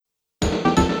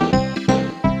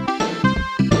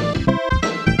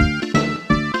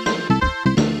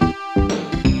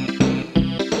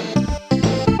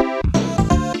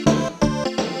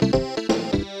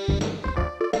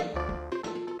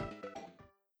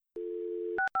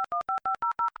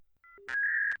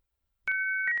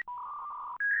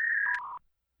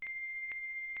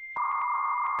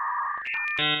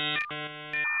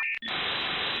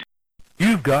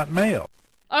You've got mail.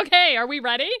 Okay, are we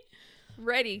ready?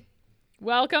 Ready.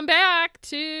 Welcome back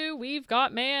to We've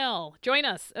Got Mail. Join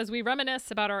us as we reminisce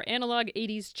about our analog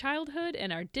 80s childhood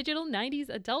and our digital 90s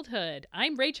adulthood.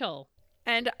 I'm Rachel.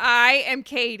 And I am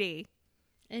Katie.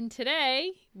 And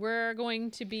today we're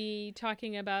going to be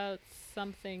talking about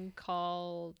something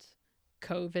called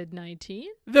COVID-19.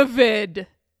 The vid.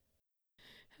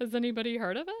 Has anybody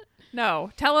heard of it? No.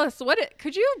 Tell us,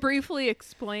 could you briefly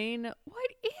explain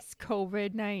what is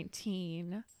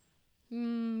COVID-19?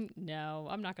 No,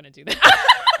 I'm not going to do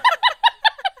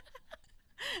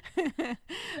that.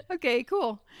 Okay,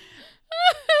 cool.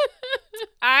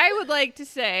 I would like to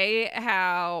say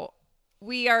how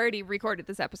we already recorded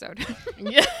this episode.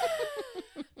 Yeah.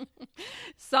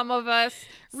 Some of us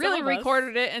really Some of us.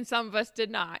 recorded it and some of us did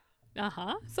not.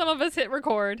 Uh-huh. Some of us hit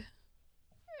record.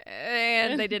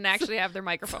 And they didn't actually have their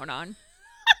microphone on.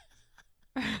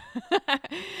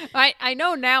 I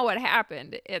know now what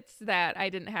happened. It's that I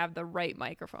didn't have the right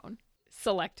microphone.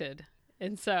 Selected.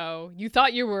 And so you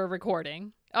thought you were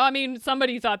recording. Oh, I mean,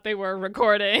 somebody thought they were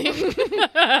recording.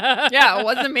 Yeah, it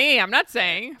wasn't me. I'm not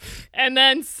saying. And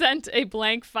then sent a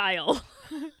blank file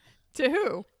To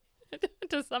who?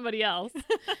 to somebody else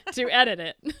to edit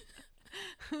it.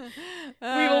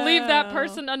 We will leave that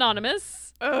person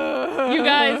anonymous. You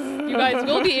guys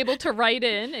will be able to write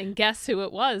in and guess who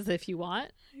it was if you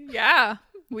want. Yeah,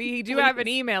 we do have an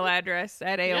email address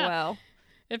at AOL.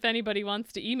 If anybody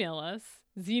wants to email us,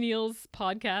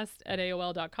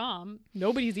 xenialspodcast@aol.com.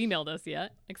 Nobody's emailed us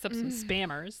yet, except some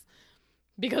spammers,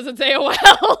 because it's AOL.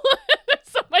 There's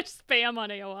so much spam on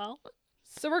AOL.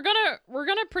 So we're gonna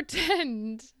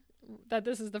pretend that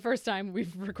this is the first time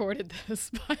we've recorded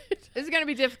this, but This is going to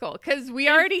be difficult because we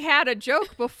already had a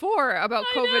joke before about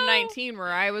I know. COVID-19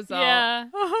 where I was all, yeah,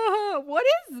 what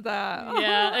is that?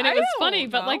 yeah, and it I was don't funny,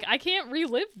 but know. like I can't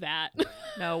relive that.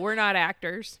 No, we're not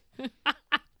actors.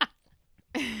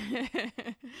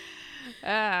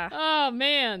 Oh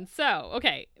man. So,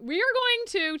 okay. We are going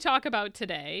to talk about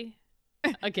today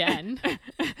again.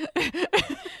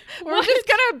 We're just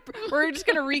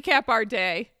gonna recap our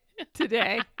day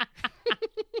today.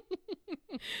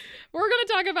 We're going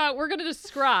to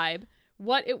describe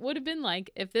what it would have been like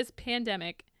if this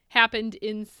pandemic happened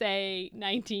in, say,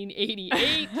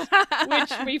 1988,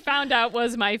 which we found out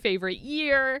was my favorite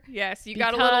year. Yes, you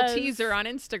got a little Because- teaser on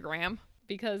Instagram.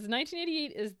 Because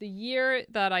 1988 is the year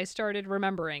that I started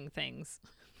remembering things.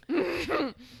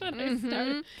 I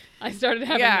started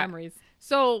having Yeah. memories.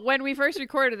 So when we first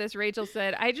recorded this, Rachel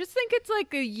said, I just think it's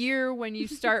like a year when you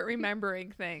start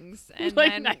remembering things. And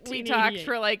Like then we 1988. talked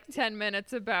for like 10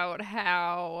 minutes about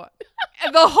how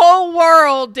the whole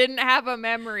world didn't have a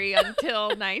memory until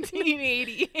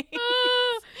 1988.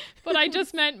 But I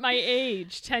just meant my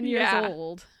age, 10 years Yeah.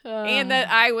 old. And that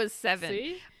I was 7.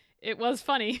 See? It was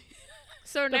funny.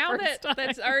 So now first that time.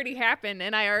 that's already happened,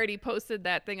 and I already posted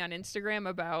that thing on Instagram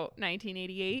about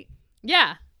 1988.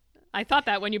 Yeah. I thought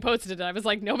that when you posted it. I was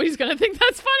like, nobody's going to think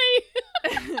that's funny.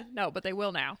 No, but they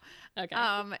will now. Okay.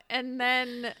 And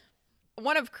then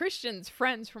one of Christian's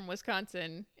friends from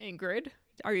Wisconsin, Ingrid,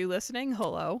 are you listening?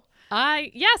 Hello.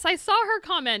 Yes, I saw her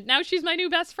comment. Now she's my new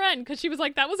best friend because she was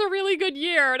like, that was a really good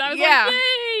year. And I was Yeah. like,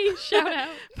 yay, shout out.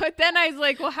 But then I was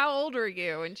like, well, how old are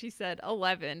you? And she said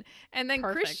 11. And then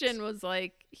Perfect. Christian was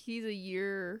like, he's a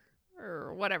year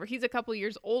or whatever. He's a couple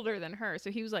years older than her. So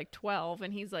he was like 12.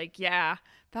 And he's like, yeah,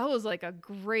 that was like a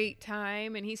great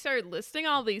time. And he started listing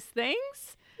all these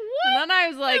things. And then I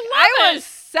was like, I love was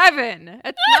 7.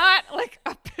 It's not like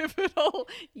a pivotal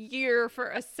year for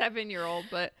a 7-year-old,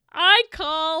 but I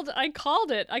called it.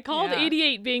 I called Yeah.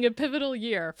 88 being a pivotal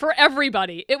year for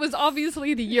everybody. It was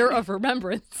obviously the year of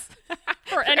remembrance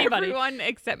for anybody. everyone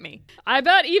except me. I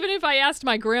bet even if I asked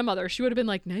my grandmother, she would have been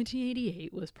like,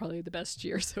 1988 was probably the best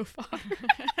year so far.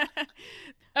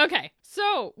 Okay,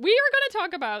 so we are going to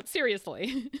talk about,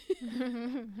 seriously,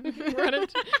 we're going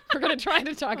to try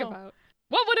to talk about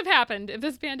what would have happened if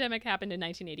this pandemic happened in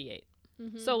 1988.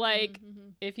 So, like,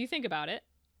 if you think about it,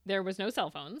 there was no cell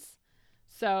phones.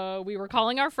 So we were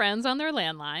calling our friends on their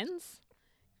landlines,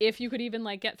 if you could even,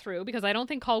 like, get through, because I don't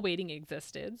think call waiting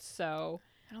existed. So,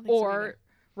 I don't think so or either.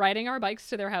 riding our bikes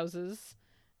to their houses.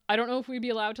 I don't know if we'd be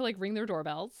allowed to, like, ring their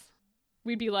doorbells.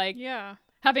 We'd be, like, Yeah.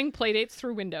 having play dates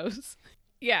through windows.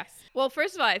 Yes. Well,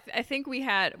 first of all, I think we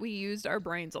used our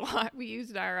brains a lot. We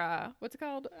used our, what's it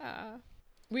called?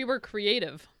 We were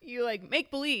creative. You like make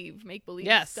believe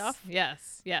Yes. stuff.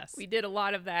 Yes. Yes. We did a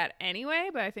lot of that anyway,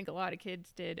 but I think a lot of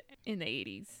kids did in the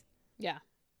 80s yeah.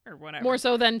 or whatever. More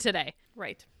so than today.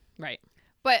 Right. Right.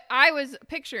 But I was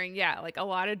picturing, yeah, like a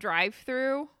lot of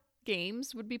drive-through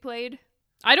games would be played.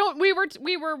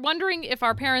 We were wondering if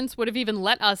our parents would have even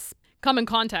let us come in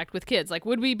contact with kids. Like,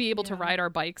 would we be able to ride our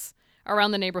bikes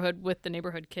around the neighborhood with the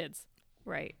neighborhood kids?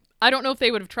 Right. I don't know if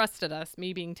they would have trusted us,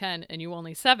 me being 10 and you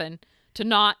only 7, to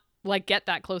not like get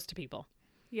that close to people.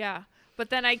 Yeah. But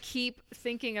then I keep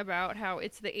thinking about how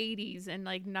it's the 80s and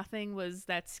like nothing was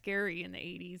that scary in the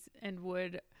 80s, and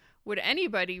would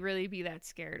anybody really be that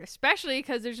scared? Especially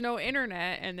because there's no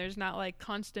internet and there's not like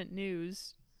constant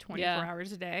news 24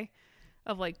 hours a day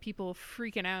of like people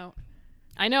freaking out.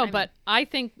 I know, but I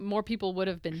think more people would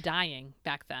have been dying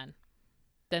back then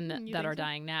than that are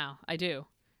dying now. I do.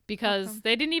 Because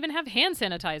they didn't even have hand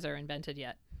sanitizer invented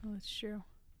yet. Oh, that's true.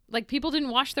 Like, people didn't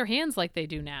wash their hands like they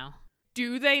do now.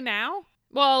 Do they now?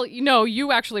 Well,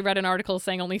 you actually read an article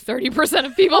saying only 30%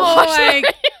 of people wash their hands.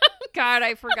 God,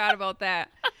 I forgot about that.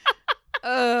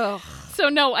 Ugh. So,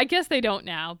 no, I guess they don't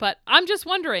now. But I'm just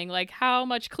wondering, like, how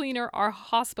much cleaner are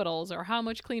hospitals or how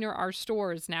much cleaner are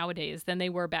stores nowadays than they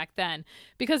were back then?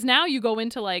 Because now you go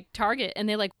into, like, Target and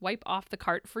they, like, wipe off the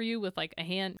cart for you with, like,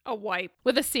 a wipe.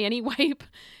 With a Sani wipe.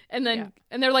 And then,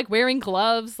 and they're, like, wearing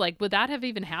gloves. Like, would that have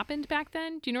even happened back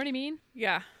then? Do you know what I mean?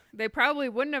 Yeah. They probably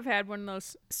wouldn't have had one of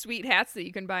those sweet hats that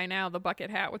you can buy now, the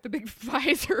bucket hat with the big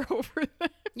visor over them.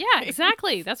 Yeah,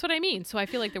 exactly. That's what I mean. So I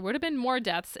feel like there would have been more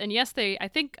deaths. And yes, I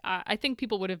think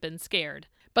people would have been scared.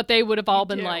 But they would have all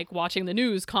been like watching the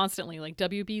news constantly. Like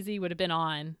WBZ would have been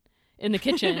on in the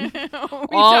kitchen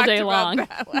all day long.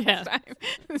 That last time.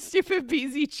 The stupid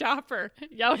BZ chopper.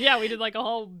 Yeah, we did like a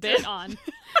whole bit on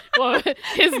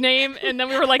his name. And then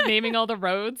we were like naming all the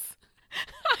roads.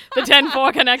 The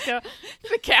 10-4 connector.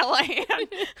 The Callahan.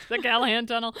 The Callahan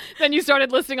Tunnel. Then you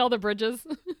started listing all the bridges.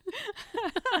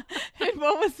 And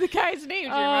what was the guy's name?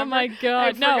 Do you remember? My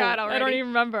God. No, I don't even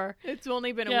remember. It's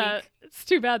only been a week. It's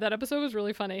too bad. That episode was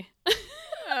really funny.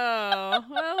 Oh,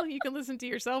 well, you can listen to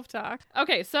yourself talk.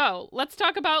 Okay, so let's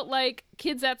talk about like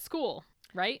kids at school,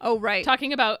 right? Oh, right.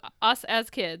 Talking about us as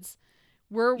kids.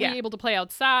 Were we able to play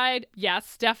outside?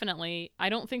 Yes, definitely. I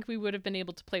don't think we would have been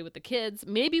able to play with the kids.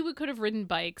 Maybe we could have ridden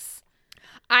bikes.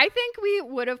 I think we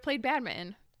would have played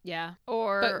badminton. Yeah.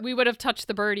 But we would have touched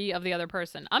the birdie of the other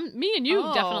person. Me and you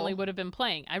definitely would have been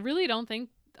playing. I really don't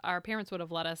think our parents would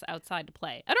have let us outside to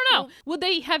play. I don't know. Well, would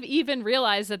they have even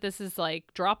realized that this is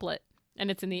like droplet and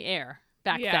it's in the air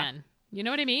back then? You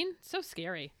know what I mean? So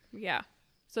scary. Yeah.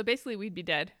 So basically we'd be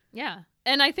dead. Yeah.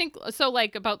 And I think so,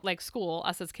 like about like school,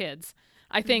 us as kids,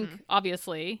 I think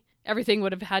obviously everything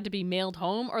would have had to be mailed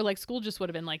home, or like school just would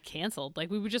have been like canceled. Like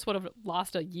we just would have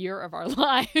lost a year of our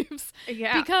lives.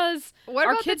 Yeah. Because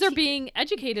our kids are being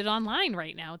educated online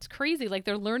right now. It's crazy. Like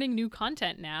they're learning new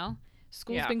content now.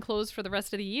 School's been closed for the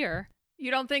rest of the year.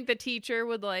 You don't think the teacher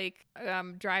would like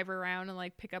drive around and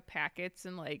like pick up packets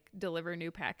and like deliver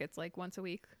new packets like once a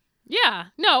week? Yeah.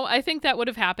 No, I think that would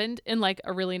have happened in like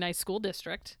a really nice school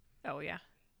district. Oh, yeah.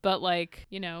 But like,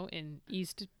 in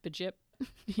East Bajip.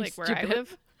 Like where I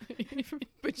live?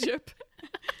 Bajip.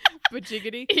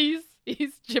 Bajiggity.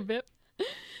 East Jibip.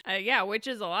 Yeah, which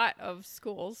is a lot of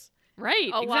schools.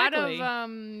 Right, a lot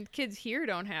of kids here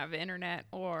don't have internet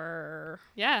or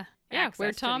access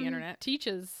where to Tom the internet.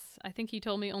 teaches, I think he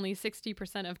told me only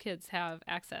 60% of kids have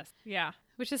access. Yeah.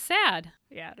 Which is sad.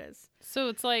 Yeah, it is. So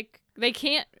it's like they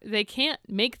can't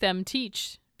make them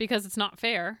teach because it's not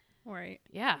fair. Right.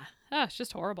 Yeah. Oh, it's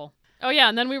just horrible. Oh, yeah,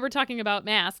 and then we were talking about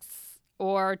masks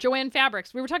or Joann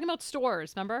Fabrics. We were talking about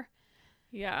stores, remember?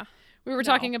 Yeah. We were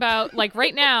talking about, like,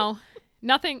 right now,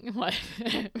 nothing. What?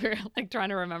 We're, like, trying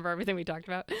to remember everything we talked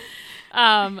about.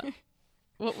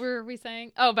 What were we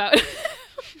saying? Oh, about...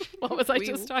 What was I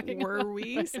just talking about? Were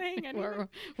we saying anything?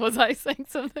 Was I saying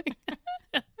something?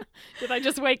 Did I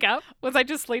just wake up? Was I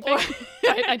just sleeping?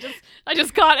 I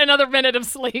just caught another minute of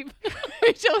sleep.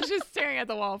 Rachel was just staring at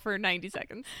the wall for 90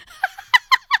 seconds.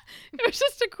 It was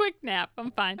just a quick nap.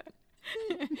 I'm fine.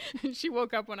 She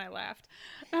woke up when I laughed.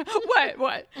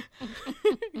 What?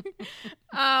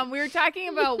 We were talking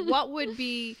about what would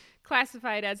be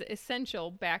classified as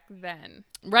essential back then.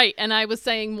 Right. And I was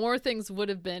saying more things would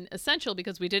have been essential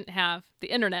because we didn't have the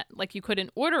internet. Like you couldn't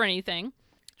order anything.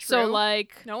 True. So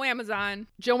like no Amazon.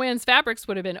 Joann's Fabrics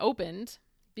would have been opened.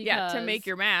 To make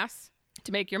your masks.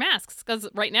 To make your masks. Because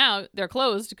right now they're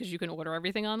closed because you can order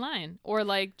everything online. Or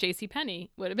like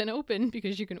JCPenney would have been open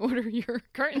because you can order your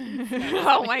curtains.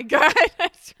 Oh my God.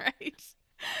 That's right.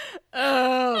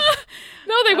 Oh.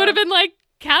 No, they would have been like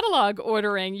catalog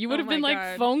ordering. You would have been like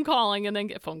God. phone calling and then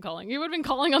phone calling. You would have been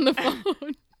calling on the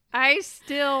phone. I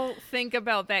still think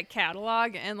about that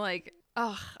catalog and like,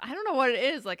 I don't know what it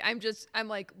is. Like I'm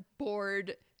like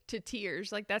bored to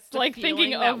tears. Like that's the like feeling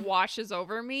thinking that of washes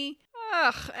over me.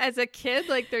 Ugh, as a kid,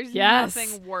 like there's Yes.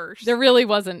 nothing worse. There really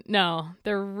wasn't. No,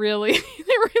 there really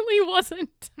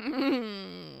wasn't.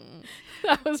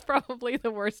 That was probably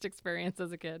the worst experience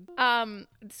as a kid.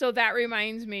 So that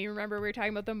reminds me, remember we were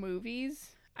talking about the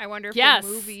movies? I wonder if Yes.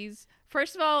 the movies,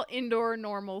 first of all, indoor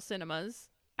normal cinemas,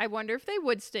 I wonder if they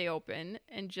would stay open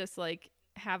and just like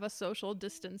have a social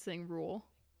distancing rule.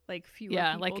 Like fewer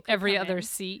Yeah, people like could every come other in.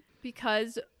 seat.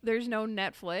 Because there's no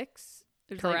Netflix.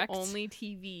 There's Correct. like only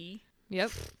TV. Yep.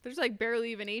 There's like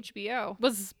barely even HBO.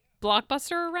 Was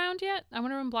Blockbuster around yet? I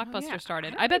wonder when Blockbuster yeah.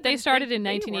 started. I I bet don't they even started think in they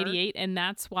were. 1988, and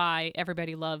that's why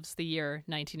everybody loves the year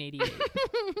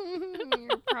 1988.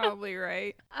 You're probably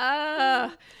right.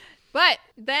 But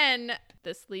then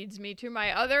this leads me to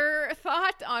my other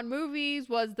thought on movies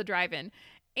was the drive-in.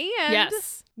 And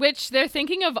Yes, which they're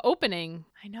thinking of opening.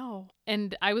 I know.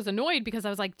 And I was annoyed because I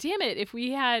was like, damn it, if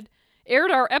we had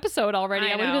aired our episode already,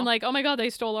 I would have know. been like, oh my God, they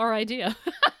stole our idea.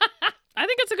 I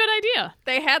think it's a good idea.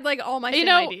 They had like all my You same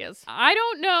know, ideas. I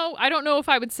don't know if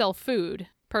I would sell food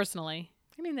personally.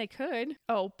 I mean, they could.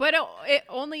 Oh, but it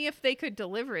only if they could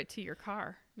deliver it to your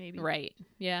car, maybe. Right.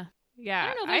 Yeah.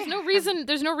 Yeah. I don't know.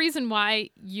 There's no reason why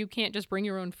you can't just bring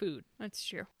your own food. That's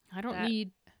true. I don't That-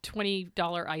 need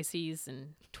 $20 ices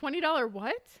and $20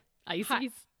 what?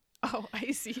 ices. Oh,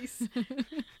 ices.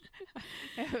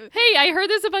 Hey, I heard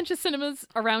there's a bunch of cinemas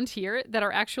around here that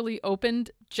are actually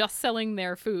opened just selling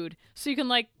their food. So you can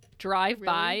like drive Really?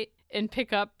 by and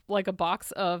pick up like a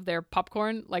box of their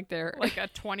popcorn, like their Like a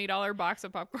 $20 box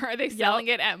of popcorn. Are they selling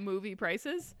it at movie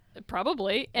prices?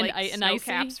 probably and Like an snow icy,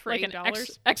 caps for like an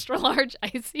 $8? extra large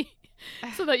icy,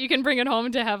 so that you can bring it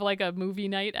home to have like a movie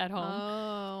night at home.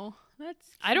 Oh, that's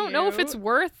cute. I don't know if it's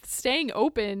worth staying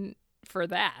open for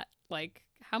that. Like,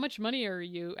 how much money are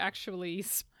you actually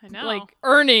I know. like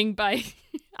earning by?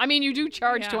 I mean, you do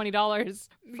charge Yeah. $20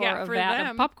 for Yeah, a for vat them.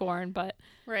 of popcorn, but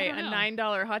Right, I a don't know.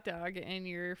 $9 hot dog and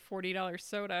your $40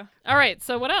 soda. all right.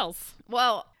 So what else?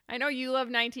 Well, I know you love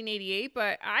 1988,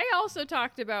 but I also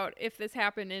talked about if this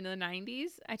happened in the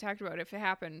 90s. I talked about if it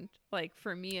happened like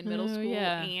for me in middle Oh, school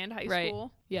yeah. and high Right.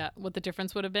 school. Yeah, what the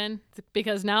difference would have been,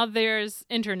 because now there's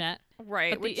internet,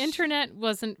 Right. but the internet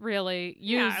wasn't really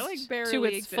used Yeah, like, to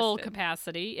barely its full existed.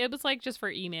 capacity. It was like just for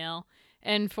email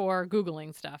and for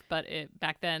Googling stuff, but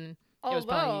back then it was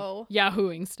Although, probably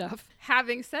Yahooing stuff.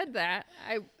 having said that,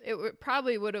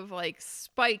 probably would have like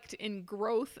spiked in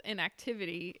growth and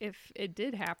activity if it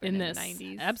did happen in this. the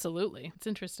 90s. Absolutely. It's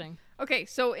interesting. Okay,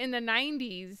 so in the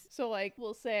 90s, so like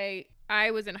we'll say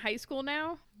I was in high school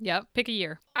now. Yep. Pick a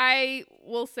year. I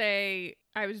will say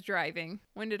I was driving.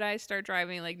 When did I start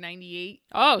driving? Like 98?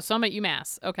 Oh, so I'm at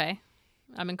UMass. Okay.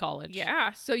 I'm in college.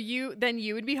 Yeah. So you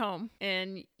would be home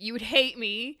and you would hate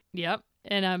me. Yep.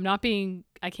 And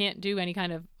I can't do any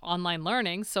kind of online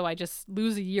learning, so I just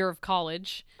lose a year of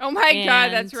college. Oh my God,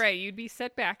 that's And- right. You'd be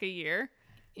set back a year.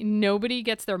 Nobody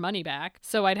gets their money back,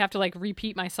 so I'd have to like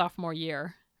repeat my sophomore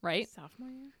year, right?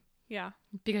 Sophomore year? Yeah.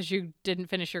 Because you didn't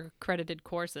finish your accredited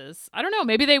courses. I don't know.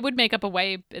 Maybe they would make up a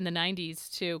way in the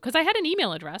 90s too, because I had an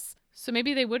email address. So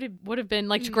maybe they would have been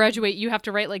like, to graduate, you have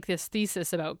to write like this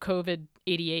thesis about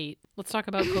COVID-88. Let's talk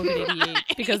about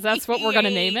COVID-88 because that's what we're going to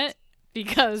name it,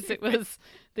 because it was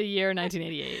the year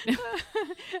 1988.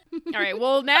 All right.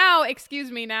 Well, now,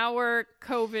 excuse me, now we're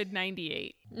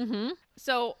COVID-98. Mm-hmm.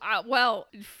 So, well,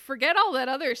 forget all that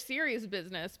other serious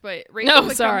business, but Rachel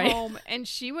would sorry. come home and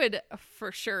she would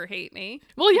for sure hate me.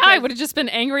 Well, yeah, I Because- would have just been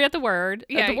angry at the word.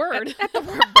 at the word. At the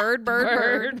word,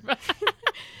 bird.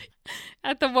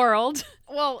 At the world.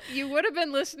 Well, you would have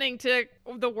been listening to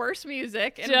the worst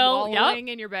music and Still, yep. wallowing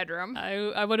in your bedroom.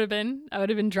 I would have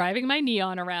been driving my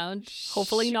neon around,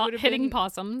 hopefully She not would have hitting been-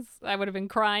 possums. I would have been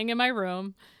crying in my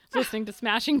room, listening to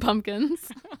Smashing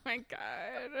Pumpkins. Oh my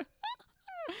God.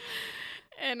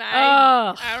 And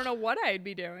Ugh. I don't know what I'd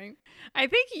be doing. I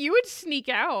think you would sneak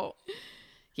out.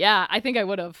 Yeah, I think I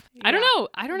would have. I don't Yeah, know.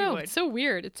 I don't you know. would. It's so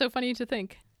weird. It's so funny to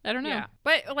think. I don't know. Yeah.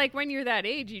 But like when you're that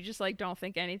age, you just like don't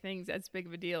think anything's as big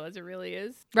of a deal as it really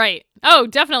is. Right. Oh,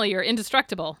 definitely. You're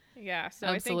indestructible. Yeah. So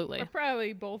Absolutely. I think we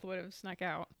probably both would have snuck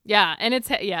out. Yeah, and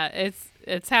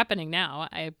it's happening now.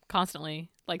 I constantly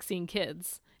like seeing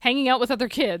kids hanging out with other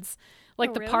kids.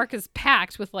 Like Oh, the really? park is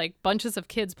packed with like bunches of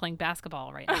kids playing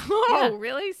basketball right now. Oh, Yeah.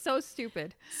 really? So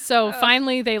stupid. So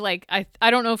finally they like I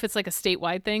don't know if it's like a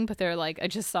statewide thing, but they're like, I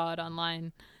just saw it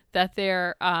online that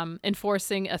they're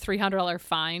enforcing a $300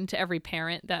 fine to every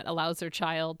parent that allows their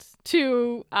child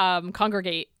to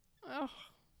congregate Oh,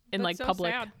 in that's like so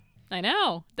public. sad. I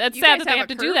know. That's You sad guys that they have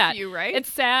a to do that. curfew, right?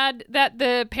 It's sad that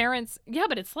the parents, yeah,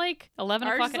 but it's like 11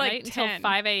 Ours o'clock is at like night until 10.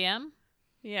 5 a.m.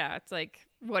 Yeah, it's like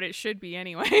what it should be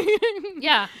anyway.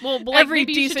 Yeah. Well, like Every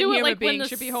maybe you should decent do it human like when being the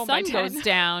should be home by sun 10. goes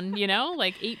down,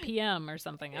 like 8 p.m. or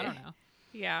something. I don't know.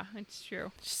 Yeah, it's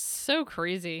true. So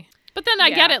crazy. But then I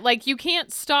get Yeah. it. Like, you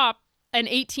can't stop an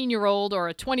 18-year-old or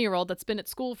a 20-year-old that's been at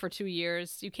school for 2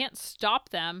 years. You can't stop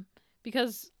them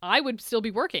because I would still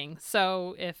be working.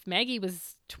 So if Maggie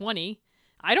was 20,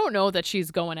 I don't know that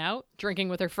she's going out drinking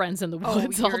with her friends in the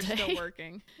woods all you're day. still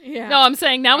working. Yeah. No, I'm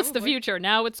saying now it's the Probably. future.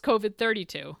 Now it's COVID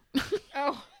 32.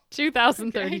 Oh,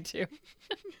 2032.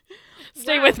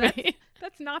 Stay Wow, with me.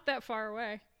 that's not that far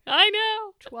away. I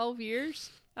know. 12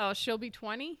 years. Oh, she'll be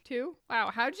 20 too? Wow,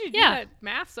 how did you do Yeah. that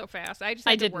math so fast? I just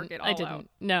I had to didn't. work it all I didn't. out.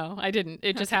 No, I didn't.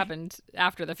 It just Okay. happened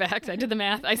after the fact. I did the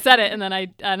math. I said it, and then I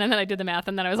did the math,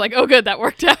 and then I was like, "Oh, good, that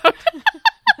worked out."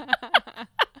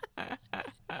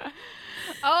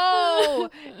 Oh,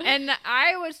 and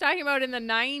I was talking about in the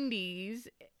 90s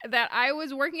that I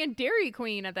was working at Dairy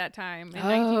Queen at that time in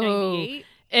 1998.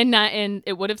 And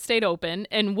it would have stayed open.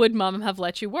 And would Mom have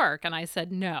let you work? And I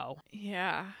said no.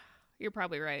 Yeah, you're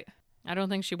probably right. I don't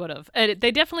think she would have.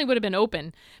 They definitely would have been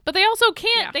open, but they also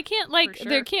can't. Yeah, they can't like for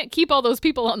they sure. can't keep all those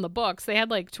people on the books. They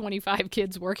had like 25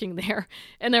 kids working there,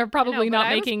 and they're probably but not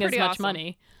I was making as pretty much awesome.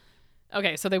 money.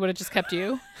 Okay, so they would have just kept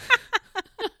you.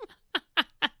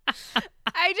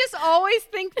 I just always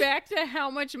think back to how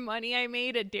much money I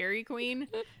made at Dairy Queen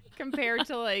compared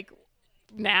to like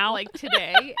Now,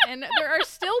 today, and there are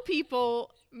still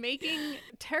people making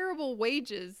terrible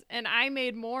wages, and I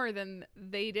made more than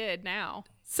they did now.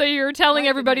 so you're telling Like the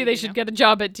everybody they movie, should no? get a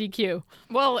job at DQ.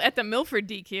 Well, at the Milford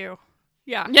DQ.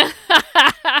 Yeah.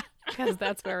 Because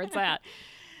that's where it's at.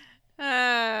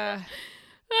 Uh,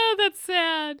 Oh, that's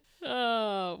sad.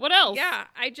 Oh, what else? yeah,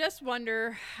 I just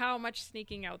wonder how much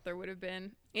sneaking out there would have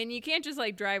been. And you can't just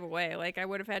like drive away. Like I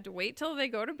would have had to wait till they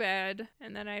go to bed,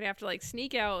 and then I'd have to like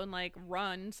sneak out and like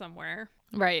run somewhere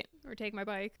Right. or take my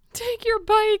bike. Take your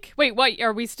bike. Wait, what?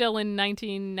 Are we still in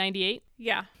 1998?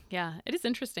 Yeah. Yeah, it is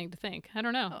interesting to think. I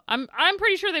don't know. I'm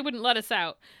pretty sure they wouldn't let us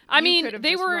out. I You mean, could have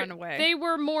they just were run away. they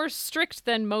were more strict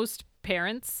than most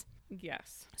parents.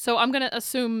 Yes. So I'm going to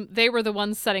assume they were the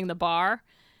ones setting the bar,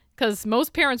 cuz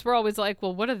most parents were always like,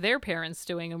 "Well, what are their parents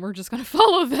doing?" and we're just going to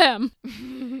follow them.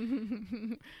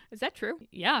 Is that true?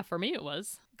 Yeah, for me it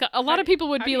was. A lot How of people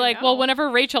would how be do you like, "Well, know? whenever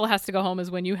Rachel has to go home is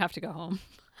when you have to go home."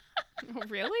 Oh,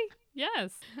 really?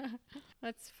 Yes.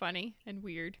 That's funny and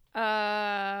weird.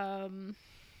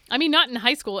 I mean, not in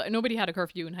high school. Nobody had a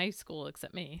curfew in high school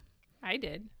except me. I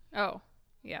did. Oh,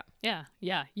 yeah.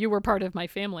 Yeah. You were part of my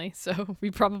family, so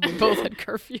we probably both had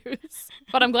curfews.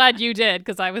 But I'm glad you did,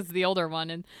 because I was the older one,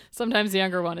 and sometimes the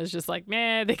younger one is just like,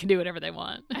 meh, they can do whatever they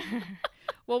want.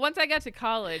 Well, once I got to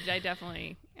college,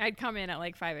 I'd come in at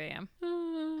like 5 a.m.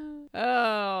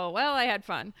 Oh, well, I had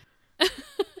fun.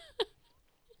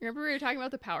 Remember we were talking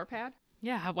about the Power Pad?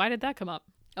 Yeah, why did that come up?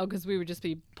 Oh, because we would just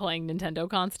be playing Nintendo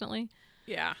constantly?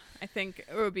 Yeah, I think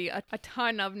it would be a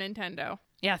ton of Nintendo.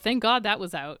 Yeah, thank God that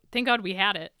was out. Thank God we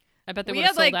had it. I bet they We would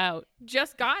have had, sold like, out.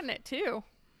 Just gotten it too.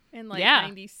 In like Yeah,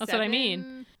 97. that's what I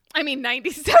mean. I mean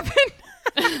 97.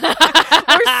 We're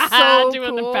so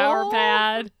Doing cool. the Power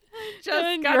Pad. Just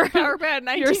And got your- the Power Pad in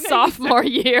Your 1997. sophomore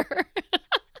year.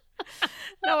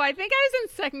 No, I think I was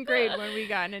in second grade when we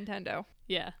got Nintendo.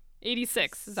 Yeah.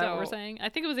 86. Is that what we're So- saying? I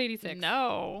think it was 86.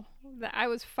 No, I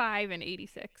was 5 in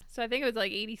 86. So I think it was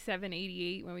like 87,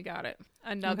 88 when we got it.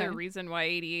 Another Okay. reason why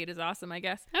 88 is awesome, I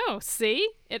guess. Oh, see?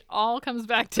 It all comes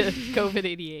back to COVID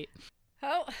 88.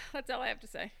 Oh, that's all I have to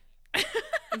say.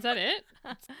 Is that it?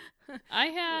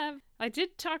 I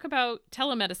did talk about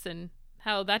telemedicine,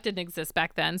 how that didn't exist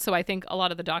back then. So I think a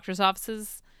lot of the doctor's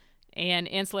offices and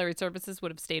ancillary services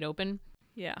would have stayed open,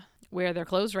 Yeah. where they're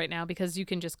closed right now because you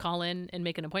can just call in and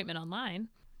make an appointment online.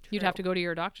 You'd True. have to go to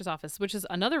your doctor's office, which is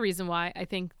another reason why I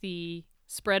think the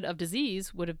spread of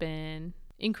disease would have been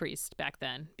increased back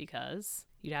then, because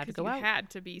you'd have to go you out. had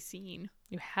to be seen.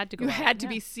 You had to go You out. had to Yeah.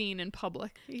 be seen in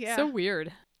public. Yeah. So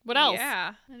weird. What else?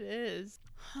 Yeah, it is.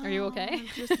 Are you okay? I'm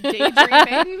just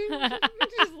daydreaming.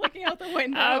 Just looking out the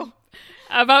window.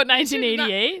 About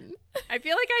 1988? I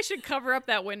feel like I should cover up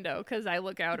that window because I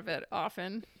look out of it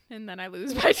often and then I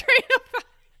lose my train of thought.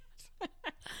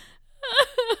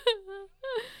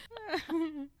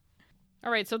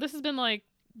 All right, so this has been like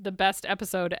the best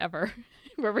episode ever,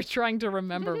 where we're trying to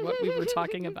remember what we were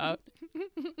talking about.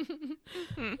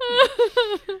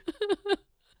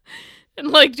 And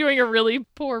like doing a really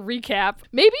poor recap.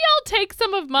 Maybe I'll take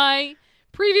some of my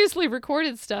previously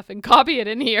recorded stuff and copy it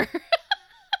in here.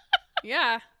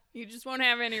 Yeah, you just won't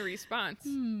have any response,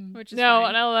 which is No,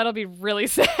 fine. no, that'll be really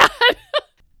sad.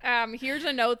 Here's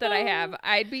a note that I have.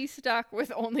 I'd be stuck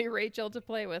with only Rachel to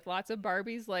play with. Lots of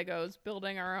Barbies, Legos,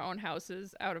 building our own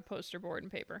houses out of poster board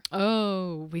and paper.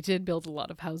 Oh, we did build a lot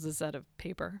of houses out of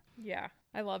paper. Yeah,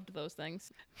 I loved those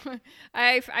things.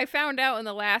 I found out in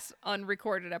the last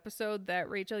unrecorded episode that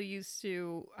Rachel used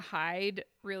to hide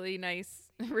really nice,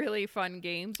 really fun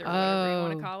games or whatever you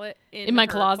want to call it in my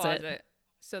her closet.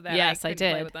 So that Yes, I I couldn't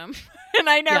play did. with them. And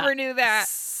I never knew that.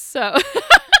 So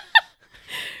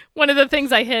one of the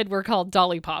things I hid were called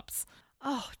Dolly Pops.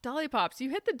 Oh, Dolly Pops. You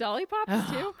hit the Dolly Pops Oh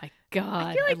too? my God.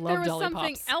 I feel like love there was Dolly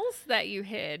something Pops. else that you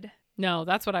hid. No,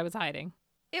 that's what I was hiding.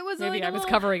 It was Maybe like I a was little...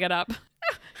 covering it up.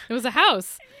 It was a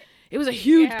house. It was a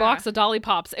huge Yeah. box of Dolly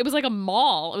Pops. It was like a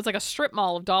mall. It was like a strip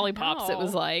mall of Dolly Pops. It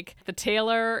was No. like the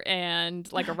tailor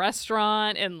and like a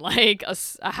restaurant and like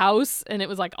a house, and it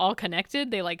was like all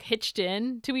connected. They like hitched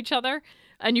in to each other,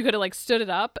 and you could have like stood it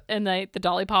up, and the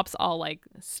Dolly Pops all like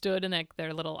stood in like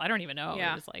their little, I don't even know.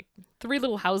 Yeah. It was like 3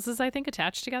 little houses, I think,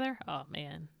 attached together. Oh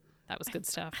man, that was good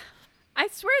stuff. I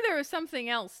swear there was something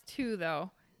else too,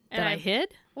 though. That I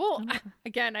hid? Well,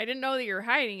 again, I didn't know that you were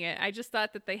hiding it. I just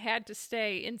thought that they had to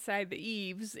stay inside the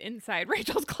eaves, inside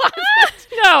Rachel's closet.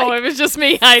 No, it was just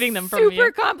me hiding them from Super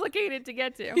you. complicated to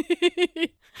get to.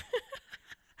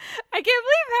 I can't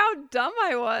believe how dumb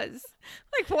I was.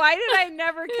 Like, why did I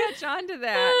never catch on to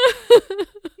that?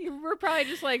 You were probably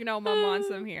just like, no, Mom wants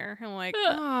them here. I'm like,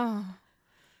 oh,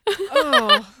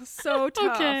 so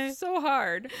tough, Okay. so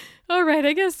hard. All right,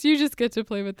 I guess you just get to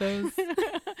play with those.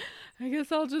 I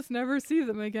guess I'll just never see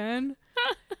them again.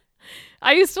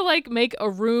 I used to like make a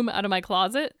room out of my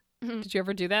closet. Mhm. Did you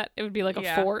ever do that? It would be like a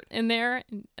Yeah. fort in there,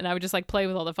 and I would just like play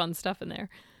with all the fun stuff in there.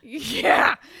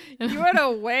 Yeah, you had a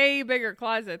way bigger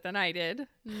closet than I did.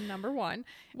 Number one.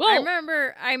 Well, I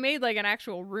remember I made like an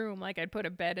actual room. Like I'd put a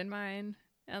bed in mine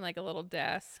and like a little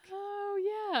desk.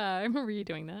 oh yeah, I remember you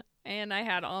doing that. And I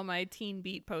had all my Teen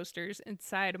Beat posters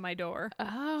inside of my door.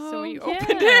 Oh, when you yeah.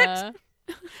 opened it,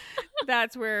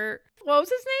 That's where... What was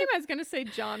his name? I was going to say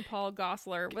John Paul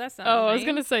Gosselaar. Well, that's not his Oh, I was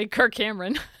name. gonna say Kirk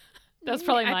Cameron. That's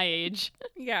probably I- my age.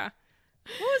 Yeah.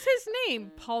 What was his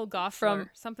name? Paul Gosselaar. From-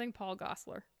 Something Paul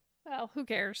Gosselaar. Well, who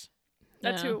cares?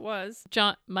 That's No. who it was.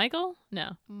 Michael?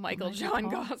 No. Michael Michael John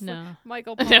Paul? Gosselaar. No.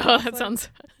 Michael Paul No, Gosselaar. that sounds.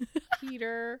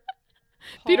 Peter.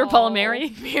 Peter, Paul, and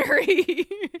Mary? Mary.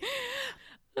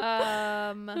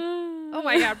 Oh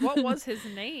my God, what was his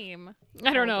name?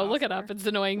 I don't know. Paul Look it Gosselaar. up. It's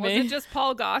annoying Was me. it just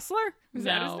Paul Gosselaar? Is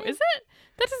that his No, name? is it?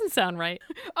 That doesn't sound right.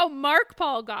 Oh, Mark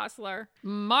Paul Gosselaar.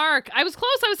 Mark. I was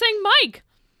close. I was saying Mike.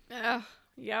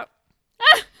 Yep.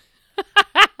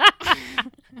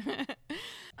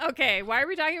 Okay, why are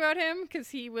we talking about him? Because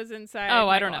he was inside. Oh,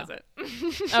 my I don't know. closet.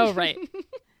 Oh, right.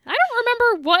 I don't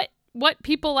remember what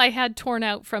people I had torn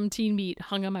out from Teen Beat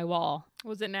hung on my wall.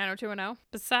 Was it 90210?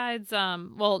 Besides,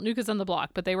 Nuka's on the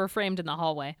Block, but they were framed in the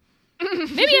hallway.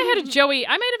 Maybe I had a Joey.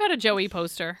 I might have had a Joey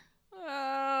poster.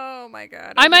 Oh my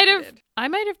God. I might think you have. did. I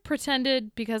might have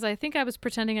pretended because I think I was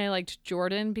pretending I liked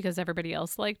Jordan because everybody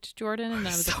else liked Jordan and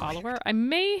I was a So follower. I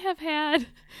may have had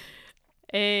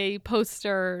a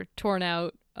poster torn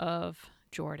out of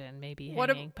Jordan, maybe What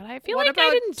ab- hanging. But I feel what like I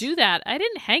about- didn't do that. I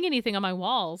didn't hang anything on my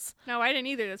walls. No, I didn't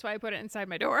either. That's why I put it inside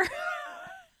my door.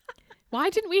 Why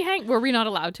didn't we hang? Were we not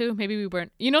allowed to? Maybe we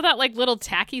weren't. You know that like little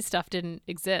tacky stuff didn't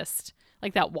exist.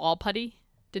 Like that wall putty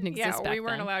didn't exist Yeah, back we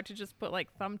weren't then. allowed to just put like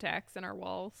thumbtacks in our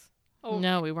walls. Oh,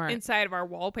 No, we weren't. inside of our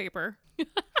wallpaper.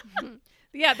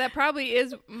 Yeah, that probably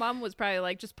is. Mom was probably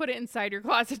like, just put it inside your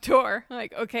closet door.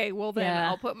 Like, okay, well then Yeah.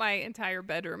 I'll put my entire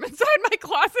bedroom inside my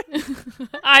closet.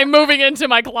 I'm moving into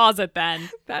my closet then.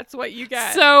 That's what you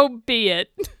get. So be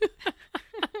it.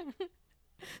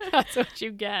 That's what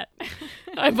you get.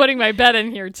 I'm putting my bed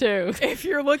in here too. if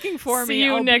you're looking for See me,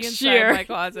 you I'll next be inside year. my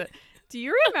closet. Do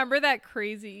you remember that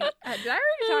crazy? Did I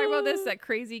already talk about this? That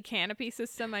crazy canopy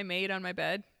system I made on my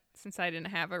bed since I didn't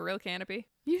have a real canopy.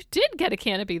 You did get a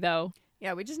canopy though.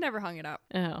 Yeah, we just never hung it up.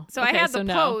 Oh. So okay, I had so the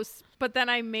no. post, but then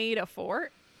I made a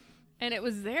fort, and it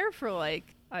was there for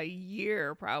like a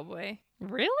year probably.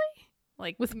 Really?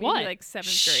 Like With maybe what? like 7th grade.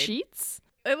 Sheets?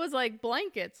 It was like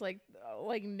blankets, like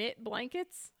knit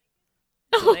blankets.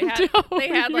 Oh, They had no. they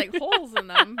had like holes in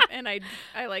them, and I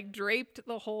like draped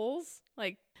the holes,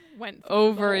 like went through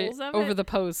over the holes of over it. the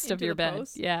post of into your the bed.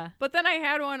 post. Yeah. But then I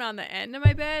had one on the end of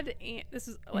my bed, and this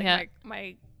is like Yeah.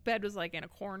 my bed was like in a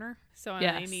corner, so I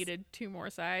Yes. needed 2 more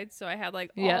sides. So I had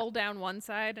like Yeah. all down one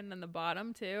side and then the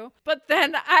bottom too. But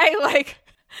then I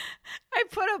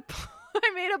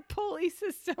made a pulley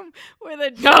system with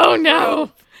a Oh, no.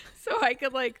 rope so I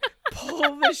could like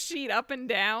pull the sheet up and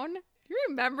down. You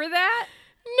remember that?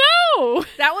 No.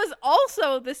 That was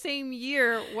also the same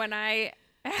year when I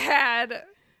had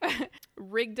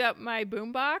rigged up my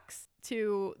boombox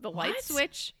to the light What?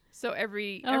 switch. So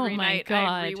every Oh my night God.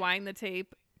 I rewind the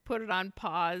tape, put it on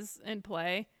pause and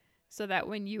play so that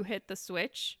when you hit the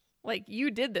switch, like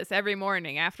you did this every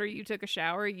morning after you took a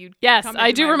shower, you'd Yes, come I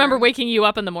into do my remember room. waking you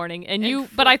up in the morning but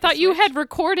flip I the thought you switch. had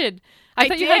recorded. I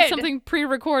thought you did. had something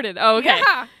pre-recorded. Oh, okay.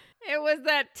 Yeah. It was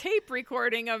that tape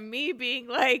recording of me being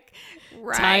like,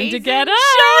 Time to "Rise get and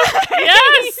up. shine."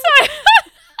 Yes.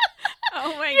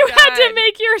 Oh my You God. had to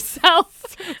make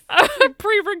yourself a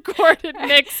pre-recorded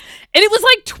mix, and it was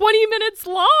like 20 minutes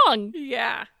long.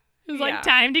 Yeah. It was Yeah. like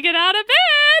time to get out of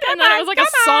bed, and then it was like a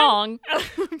come song.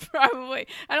 Probably.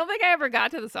 I don't think I ever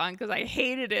got to the song because I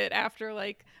hated it after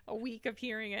like a week of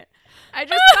hearing it. I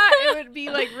just thought it would be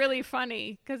like really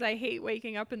funny because I hate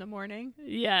waking up in the morning.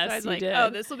 Yes, So I was you like, did. oh,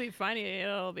 this will be funny.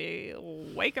 It'll be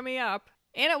waking me up.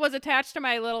 And it was attached to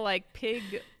my little like pig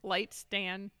light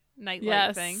stand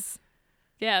nightlight thing.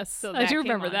 Yes, So I that do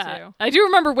came remember on, that. too. I do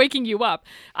remember waking you up.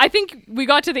 I think we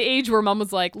got to the age where Mom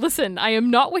was like, listen, I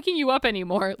am not waking you up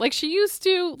anymore. Like she used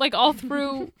to, like all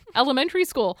through elementary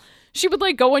school. She would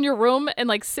like go in your room and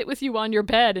like sit with you on your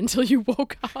bed until you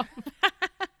woke up.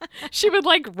 She would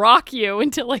like rock you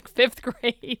until like 5th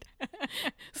grade.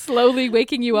 Slowly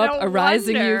waking you up, No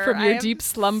arising you wonder. from I your am deep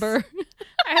slumber.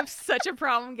 I have such a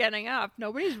problem getting up.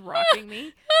 Nobody's rocking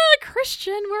me.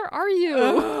 Christian, where are you?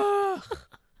 Ugh.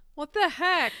 What the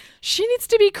heck? She needs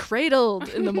to be cradled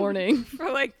in the morning.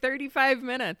 For like 35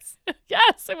 minutes.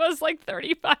 Yes, it was like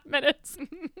 35 minutes.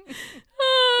 And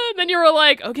then you were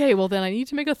like, okay, well then I need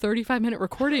to make a 35-minute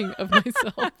recording of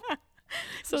myself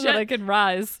so that I can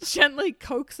rise. Gently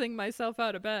coaxing myself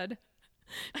out of bed.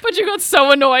 But you got so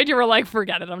annoyed, you were like,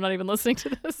 forget it, I'm not even listening to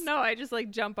this. No, I just like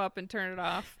jump up and turn it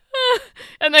off.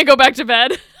 And then go back to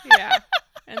bed. Yeah.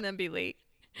 And then be late.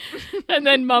 And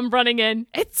then Mom running in,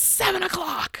 it's 7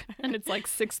 o'clock. And it's like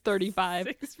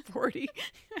 6:35. 6:40.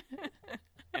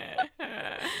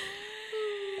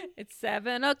 It's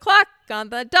 7 o'clock on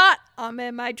the dot. I'm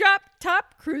in my drop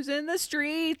top cruising the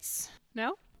streets.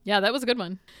 No? Yeah, that was a good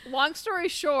one. Long story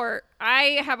short,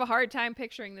 I have a hard time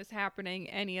picturing this happening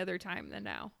any other time than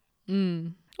now.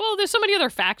 Well, there's so many other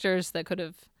factors that could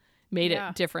have made Yeah.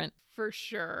 it different. For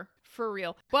sure. For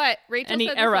real. But Rachel Any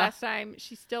said era. this last time.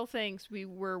 She still thinks we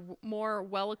were more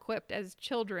well equipped as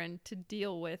children to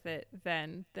deal with it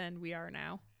than we are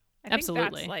now. I think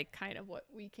Absolutely. that's like kind of what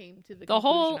we came to the The conclusion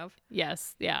whole of.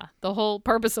 yes, yeah. The whole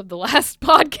purpose of the last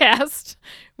podcast,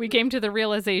 we came to the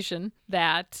realization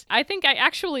that I think I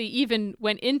actually even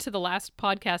went into the last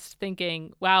podcast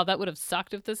thinking, wow, that would have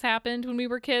sucked if this happened when we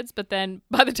were kids. But then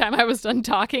by the time I was done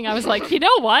talking, I was like, you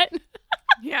know what?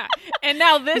 Yeah. And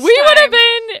now this we would time,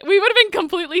 have been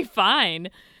completely fine.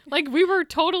 Like we were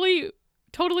totally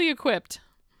equipped.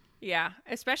 yeah,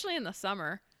 especially in the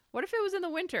summer. What if it was in the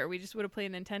winter? We just would have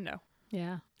played Nintendo.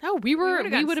 Yeah. Oh, we would've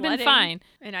would gone have been sledding fine.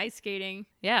 And ice skating.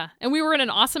 Yeah. And we were in an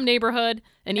awesome neighborhood.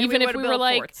 And And even if would've we were built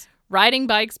like forts. riding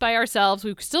bikes by ourselves,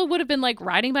 we still would have been like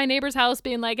riding by neighbor's house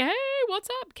being like, hey, what's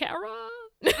up, Kara?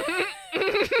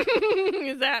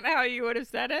 Is that how you would have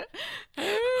said it?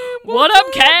 What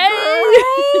up,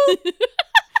 Kay?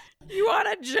 You want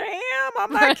a jam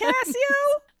on my Casio?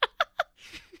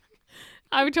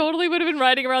 I totally would have been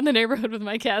riding around the neighborhood with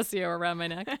my Casio around my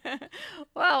neck.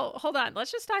 Well, hold on. Let's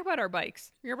just talk about our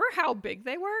bikes. Remember how big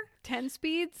they were? 10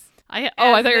 speeds? I thought As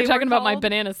you were they were talking about my called?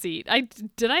 banana seat.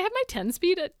 Did I have my 10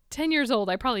 speed at 10 years old?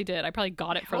 I probably did. I probably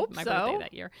got it for hope my so. birthday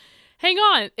that year. Hang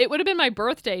on. It would have been my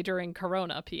birthday during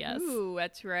Corona, P.S. Ooh,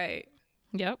 that's right.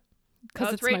 Yep. Oh,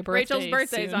 Because it's Ra- my birthday. Rachel's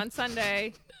birthday's soon. on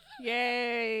Sunday.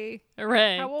 Yay.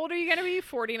 Hooray. How old are you going to be?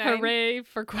 49? Hooray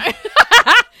for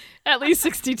at least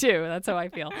 62. That's how I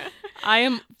feel. I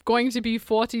am going to be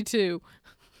 42.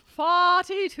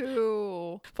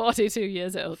 42. 42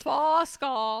 years old.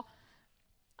 Foscal.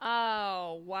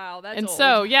 Oh, wow. That's And old.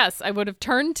 so, yes, I would have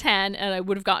turned 10 and I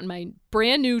would have gotten my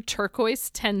brand new turquoise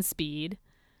 10 speed.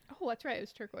 Oh, that's right. It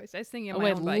was turquoise. I was thinking of Oh, my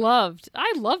I own bike.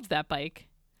 loved that bike.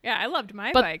 Yeah, I loved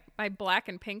my But- bike. My black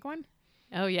and pink one.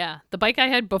 Oh, yeah. The bike I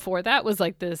had before that was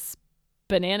like this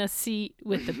banana seat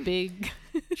with the big...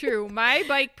 True. My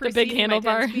bike The big preceding my 10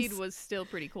 handlebars. speed was still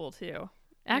pretty cool, too.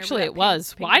 Actually, that it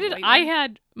was. pink Why and did white I one?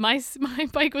 had... My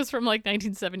bike was from like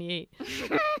 1978.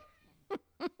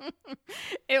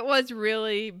 It was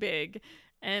really big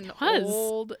and It was.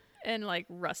 old and like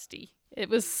rusty. It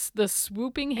was the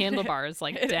swooping handlebars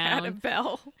like It had a down.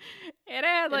 bell. It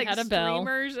had like had a bell.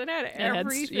 streamers. It had had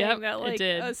everything yep, that it like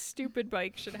did. a stupid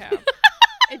bike should have.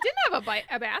 It didn't have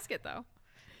a basket though.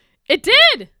 It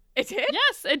did. It did?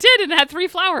 Yes, it did. And it had 3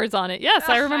 flowers on it. Yes,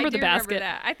 I Ugh, remember do the basket. Remember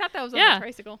that. I thought that was on Yeah. the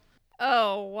tricycle.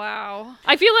 Oh, wow.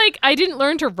 I feel like I didn't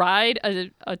learn to ride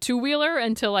a two-wheeler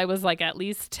until I was like at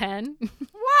least 10.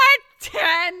 What?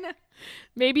 10?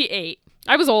 Maybe 8.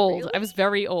 I was old. Really? I was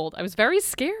very old. I was very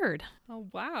scared. Oh,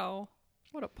 wow.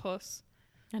 What a puss.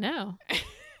 I know.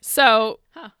 So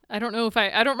Huh. I don't know if I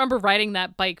don't remember riding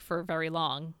that bike for very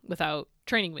long without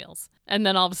training wheels. And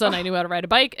then all of a sudden I knew how to ride a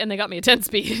bike and they got me a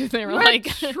 10-speed. They were You had like,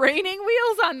 training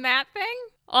wheels on that thing?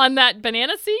 on that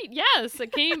banana seat? Yes,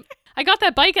 it came. I got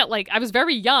that bike at like, I was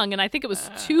very young and I think it was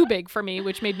too big for me,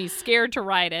 which made me scared to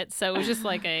ride it. So it was just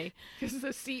like Because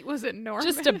the seat was enormous.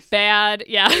 just a bad,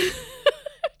 yeah,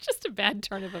 just a bad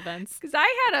turn of events. Because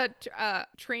I had a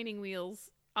training wheels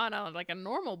on a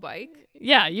normal bike.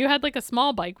 Yeah, you had like a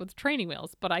small bike with training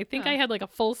wheels, but I think Huh. I had like a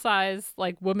full-size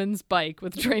like woman's bike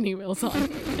with training wheels on.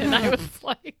 And I was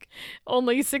like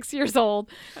only 6 years old.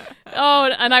 Oh,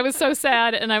 and I was so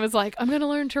sad and I was like, I'm going to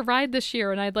learn to ride this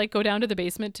year, and I'd like go down to the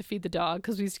basement to feed the dog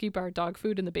cuz we used to keep our dog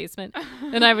food in the basement.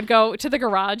 And I would go to the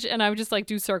garage and I would just like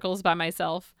do circles by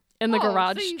myself in the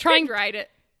garage so you trying could ride it.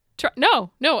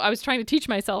 No, I was trying to teach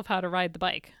myself how to ride the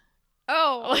bike.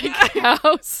 Oh, Like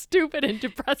how stupid and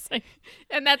depressing.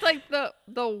 and that's like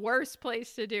the worst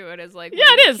place to do it is like Yeah,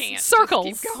 where it you is. can't Circles.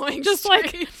 just keep going Just like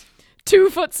straight.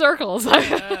 2-foot circles.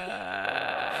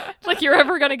 Uh, Like you're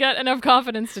ever gonna get enough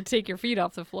confidence to take your feet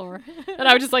off the floor. And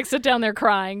I would just like sit down there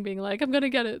crying, being like, I'm gonna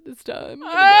get it this time.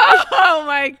 oh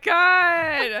my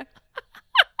god.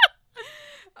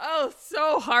 Oh,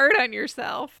 so hard on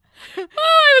yourself. Oh,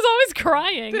 I was always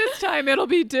crying. This time it'll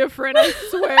be different, I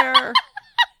swear.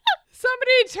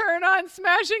 Somebody turn on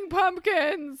Smashing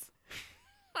Pumpkins.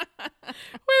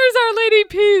 Where's Our Lady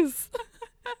Peace?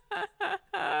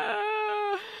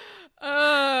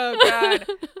 Oh god.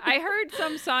 I heard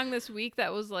some song this week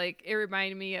that was like, it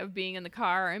reminded me of being in the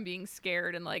car and being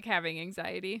scared and like having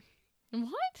anxiety.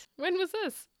 What? When was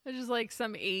this? It's just like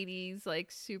some 80s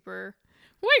like super.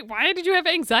 Wait, why did you have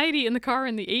anxiety in the car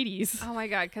in the 80s? Oh my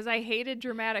god, cuz I hated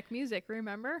dramatic music,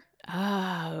 remember?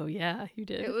 Oh, yeah, you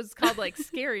did. It was called like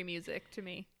scary music to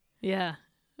me. Yeah.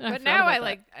 I But forgot now about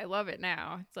that. I love it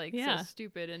now. It's like Yeah. so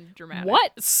stupid and dramatic.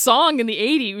 What song in the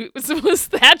 80s was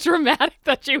that dramatic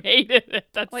that you hated it?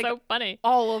 That's Like- so funny.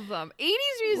 All of them.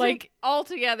 80s music Like-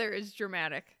 altogether is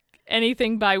dramatic.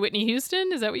 Anything by Whitney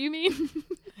Houston? Is that what you mean?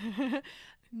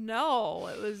 No,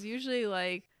 it was usually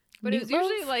like, but it was Meatloaf?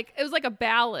 usually like, it was like a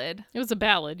ballad. It was a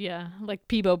ballad, yeah. Like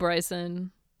Peebo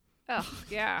Bryson. Oh,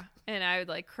 yeah. And I would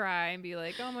like cry and be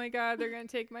like, oh my God, they're going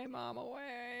to take my mom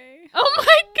away. Oh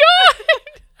my god!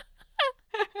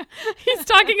 He's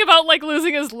talking about like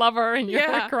losing his lover and you're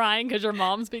Yeah. crying because your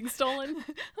mom's being stolen.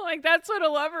 Like, that's what a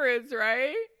lover is,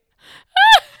 right?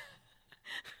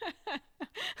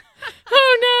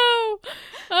 Oh no!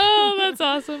 Oh, that's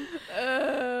awesome.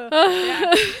 Yeah.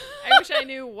 I wish I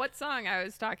knew what song I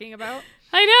was talking about.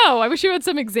 I know. I wish you had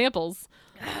some examples.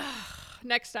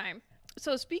 Next time.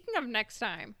 So speaking of next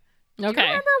time, do you Okay.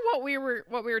 remember what we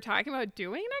were talking about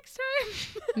doing next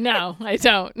time? No, I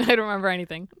don't. I don't remember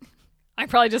anything. I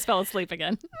probably just fell asleep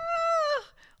again.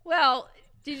 Well,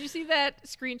 did you see that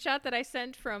screenshot that I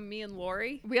sent from me and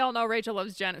Lori? We all know Rachel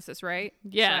loves Genesis, right?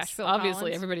 Yes, Slash Phil obviously.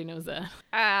 Collins. Everybody knows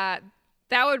that.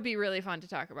 That would be really fun to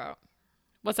talk about.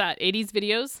 What's that? 80s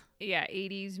videos? Yeah,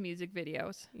 80s music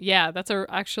videos. Yeah, that's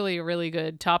actually a really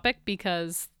good topic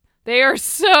because they are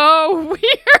so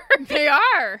weird. They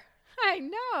are. I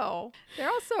know. They're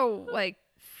also like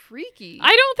freaky.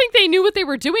 I don't think they knew what they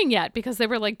were doing yet because they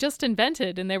were like just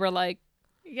invented and they were like,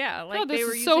 yeah, like oh, this they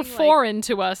were is so using, like, foreign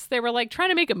to us. They were like trying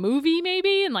to make a movie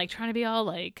maybe and like trying to be all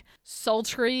like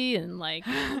sultry and like,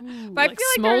 ooh, But I like feel like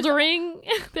there's- smoldering.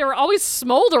 They were always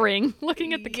smoldering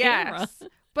looking at the camera. Yes.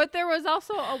 But there was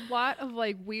also a lot of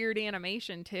like weird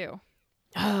animation too.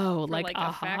 Oh, For, like,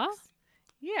 effects.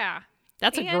 Yeah.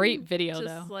 That's a And great video just,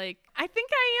 though. Like, I think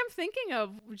I am thinking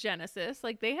of Genesis.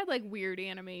 Like they had like weird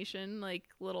animation, like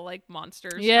little like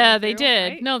monsters. Yeah, coming they through,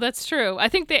 did. right? No, that's true. I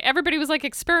think everybody was like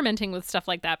experimenting with stuff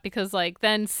like that because like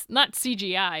then not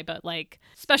CGI, but like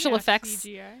special Yeah, effects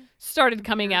CGI. started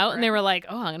coming out and they right. were like,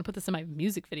 "Oh, I'm going to put this in my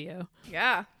music video."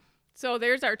 Yeah. So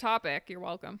there's our topic. You're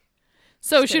welcome.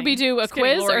 So Just should we kidding. do a Just kidding.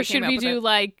 quiz Lori or came should up we with do it.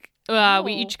 like we No.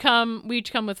 each come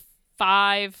with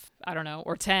 5, I don't know,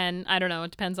 or 10, I don't know,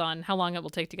 it depends on how long it will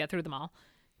take to get through them all.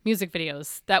 Music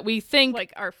videos that we think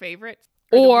Like our favorite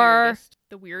Or-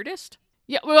 the weirdest.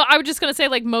 yeah, well, I was just going to say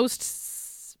like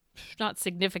not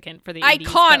significant for the 80s,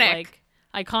 but, Iconic. like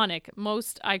iconic,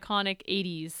 most iconic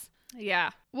 80s. Yeah.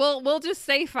 We'll just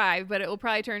say 5, but it will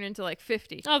probably turn into like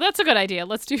 50. Oh, that's a good idea.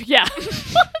 Let's do, yeah.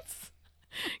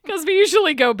 Because we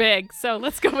usually go big. So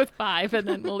let's go with 5, and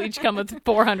then we'll each come with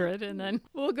 400, and then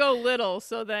We'll go little,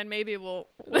 so then maybe we'll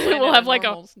We'll have like a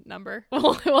normal number.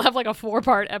 we'll have like a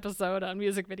 4-part episode on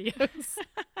music videos.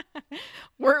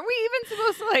 Weren't we even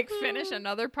supposed to like finish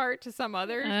another part to some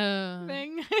other thing?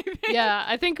 I think? Yeah,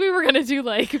 I think we were gonna do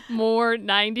like more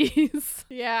 90s.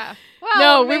 Yeah. No,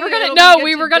 Well, we were maybe gonna. it'll No, be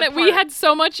we good were to gonna. We depart. had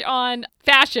so much on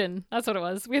fashion. That's what it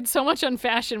was. We had so much on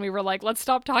fashion. We were like, let's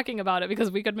stop talking about it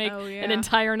because we could make Oh, yeah. an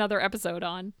entire another episode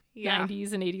on Yeah.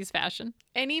 90s and 80s fashion.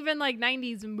 And even like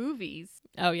 90s movies.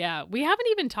 Oh yeah, we haven't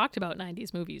even talked about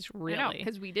 90s movies really.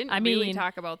 Because we didn't I really mean,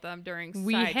 talk about them during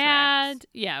we Sidetracks. had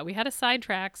we had a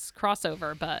sidetracks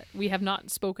crossover, but we have not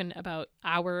spoken about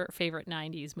our favorite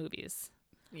 90s movies.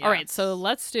 Yes. All right, so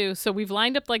let's do. So we've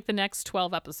lined up like the next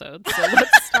 12 episodes. So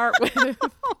let's start with.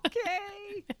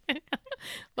 Okay.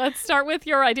 Let's start with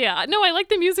your idea. No, I like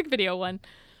the music video one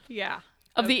Yeah.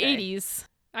 of the Okay. 80s.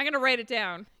 I'm going to write it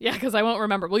down. Yeah, because I won't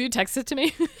remember. Will you text it to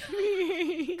me?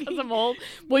 Because I'm old.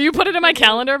 Will you put it in my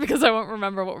calendar? Because I won't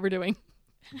remember what we're doing.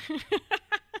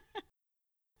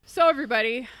 So,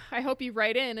 everybody, I hope you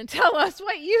write in and tell us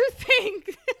what you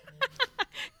think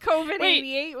COVID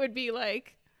 88 would be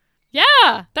like.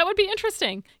 Yeah, that would be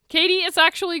interesting. Katie is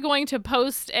actually going to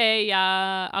post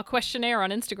a questionnaire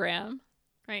on Instagram.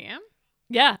 I am?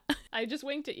 Yeah, I just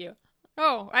winked at you.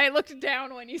 Oh, I looked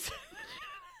down when you said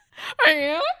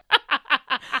I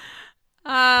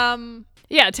am?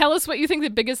 Yeah, tell us what you think the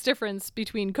biggest difference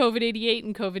between COVID-88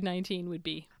 and COVID-19 would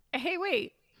be. Hey,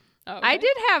 wait. Oh, I okay.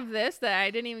 did have this that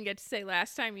I didn't even get to say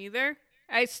last time either.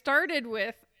 I started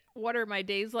with what are my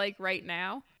days like right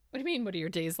now? What do you mean, what are your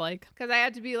days like? Because I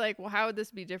had to be like, well, how would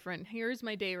this be different? Here's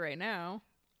my day right now.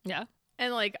 Yeah.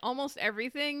 And like almost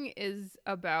everything is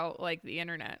about like the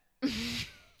internet.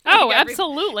 Oh, Like,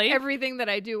 absolutely. Everything that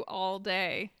I do all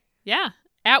day. Yeah.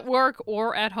 At work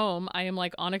or at home, I am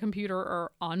like on a computer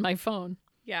or on my phone.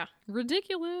 Yeah,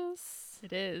 Ridiculous.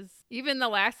 it is. Even the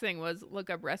last thing was look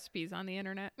up recipes on the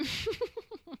internet.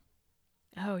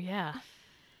 Oh, yeah.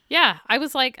 Yeah, I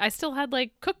was like, I still had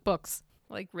like cookbooks.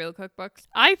 Like real cookbooks.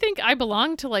 I think I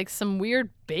belong to like some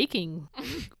weird baking.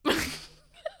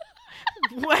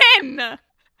 When?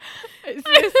 Is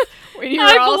this when you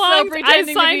I were also belonged-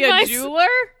 pretending to be a jeweler?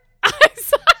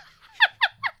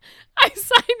 I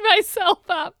signed myself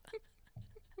up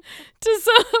to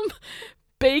some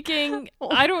baking.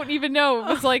 I don't even know. It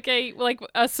was like a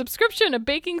subscription, a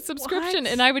baking subscription,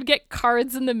 What? and I would get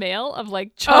cards in the mail of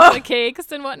like chocolate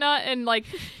cakes and whatnot, and like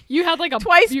you had like a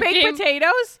Twice you baked came-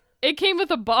 potatoes? It came with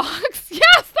a box.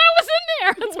 Yes, that was in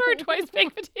there. That's where Twice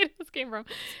Baked Potatoes came from.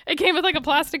 It came with like a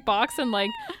plastic box and like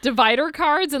divider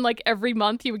cards, and like every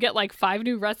month you would get like 5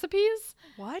 new recipes.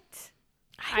 What?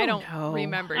 I don't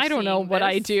remember I don't know seeing what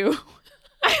I this. do.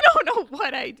 I don't know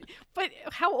what I do. But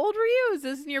how old were you? Is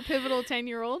this your pivotal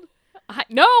 10-year-old?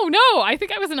 No. I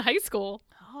think I was in high school.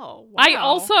 Oh, wow.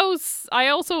 I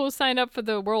also signed up for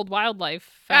the World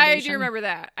Wildlife I Foundation. do remember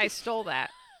that. I stole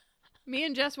that. Me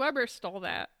and Jess Weber stole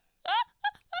that.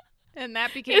 And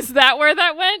that became Is that where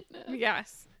that went?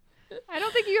 yes. I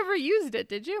don't think you ever used it,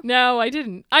 did you? No, I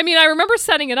didn't. I mean, I remember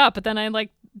setting it up, but then I like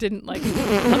didn't like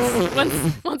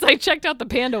once I checked out the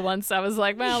panda once, I was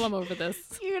like, well, I'm over this.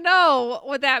 You know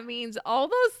what that means. All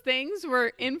those things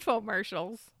were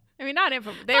infomercials. I mean, not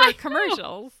info. They were know.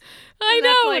 commercials. I And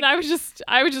that's know, like- and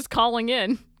I was just calling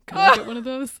in. Can I get one of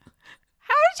those?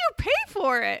 How did you pay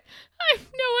for it? I have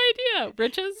no idea.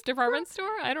 Rich's department store?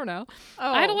 I don't know.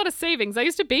 Oh, I had a lot of savings. I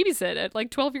used to babysit at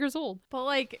like 12 years old. But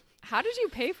like, how did you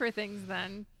pay for things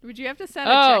then? Would you have to send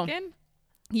Oh. a check in?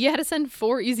 You had to send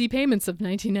 4 easy payments of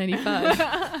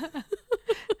 $19.95.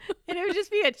 And it would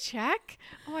just be a check?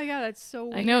 Oh my god, that's so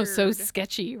weird. I know, so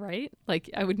sketchy, right? Like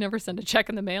I would never send a check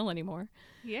in the mail anymore.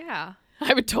 Yeah.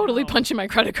 I would totally Wow. punch in my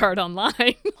credit card online.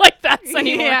 Like that's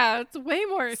anymore. Yeah, it's way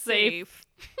more Safe. safe.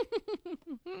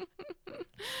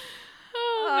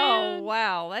 Oh, Oh man.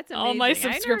 wow, that's amazing. All my I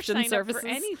never subscription signed up services. for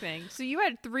anything. So you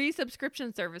had 3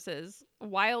 subscription services: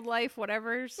 Wildlife,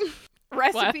 whatever's,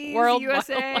 Recipes World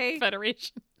USA, Wildlife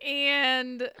Federation.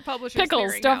 and Publishers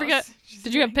Pickles. Clearinghouse. Don't forget.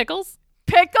 Did you have pickles?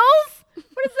 pickles?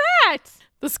 What is that?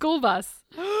 The school bus.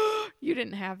 You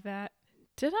didn't have that.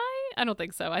 Did I? I don't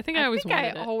think so. I think I always think I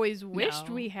wanted it. always wished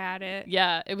No. we had it.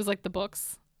 Yeah, it was like the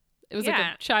books. It was like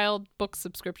Yeah. a child book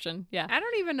subscription. Yeah. I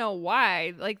don't even know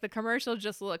why. Like the commercial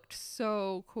just looked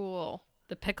so cool.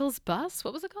 The Pickles bus?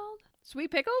 What was it called?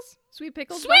 Sweet pickles? Sweet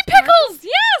pickles? Sweet bus commercial? Pickles!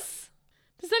 Yes!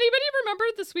 Does anybody remember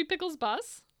the Sweet Pickles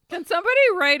bus? Can somebody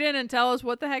write in and tell us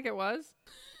what the heck it was?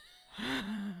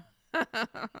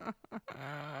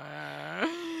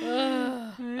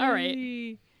 All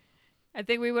right. I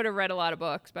think we would have read a lot of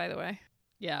books, by the way.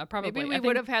 Yeah, probably. Maybe we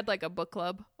would have had like a book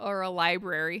club or a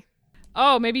library.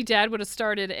 Oh, maybe Dad would have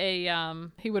started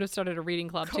he would have started a reading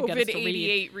club to get us to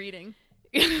read. COVID-88 reading.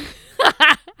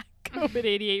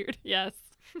 COVID-88, yes.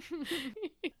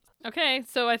 Okay,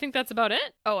 so I think that's about it.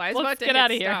 Oh, I was Let's about to get hit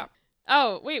out of here. stop.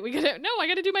 Oh, wait, I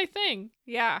gotta do my thing.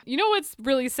 Yeah. You know what's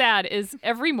really sad is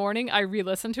every morning I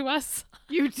re-listen to us.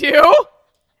 You do?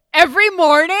 Every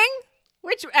morning?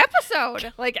 Which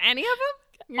episode? Like any of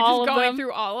them? You're All just of going them.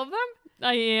 through all of them?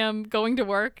 I am going to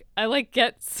work. I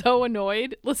get so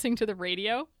annoyed listening to the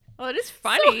radio. Well, it is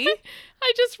funny. So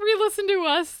I just re-listen to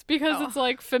us because Oh. it's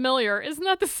like familiar. Isn't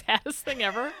that the saddest thing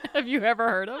ever? Have you ever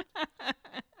heard of?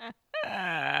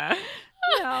 No.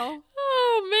 Oh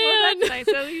Well, man. that's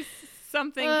nice. At least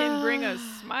something can bring a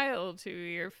smile to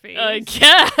your face. I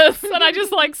guess. And I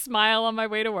just smile on my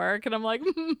way to work and I'm like,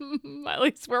 at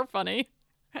least we're funny.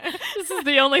 This is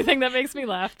the only thing that makes me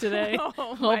laugh today.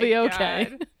 Oh, I'll be my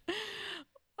okay. God.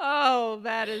 Oh,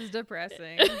 that is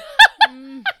depressing.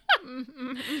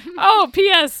 Oh,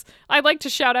 P.S. I'd like to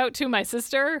shout out to my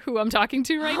sister, who I'm talking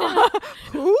to right now.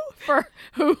 Who? For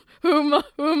whom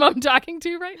I'm talking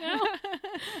to right now.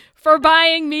 For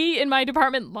buying me and my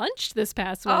department lunch this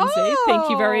past Wednesday. Thank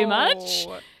you very much.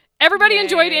 Oh. Everybody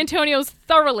enjoyed Yay. Antonio's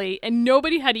thoroughly, and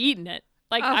nobody had eaten it.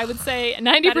 I would say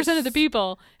 90% of the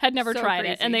people had never so tried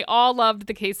it, and crazy. they all loved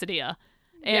the quesadilla.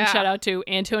 And Yeah. shout out to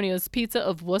Antonio's Pizza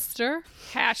of Worcester.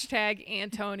 Hashtag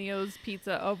Antonio's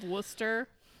Pizza of Worcester.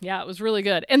 Yeah, it was really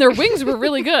good. And their wings were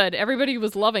really good. Everybody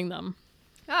was loving them.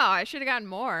 Oh, I should have gotten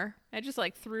more. I just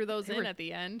threw those They in were at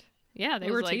the end. Yeah, they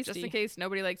It were was tasty. just in case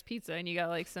nobody likes pizza and you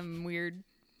got some weird.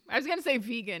 I was gonna say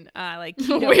vegan,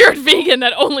 keto. Weird vegan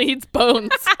that only eats bones.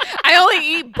 I only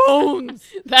eat bones.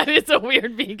 That is a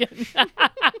weird vegan.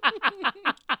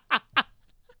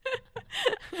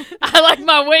 I like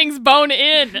my wings bone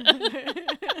in.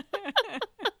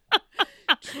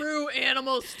 True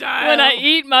animal style. When I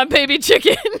eat my baby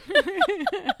chicken.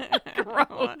 I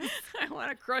want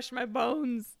to crush my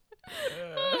bones.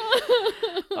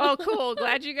 Oh, cool.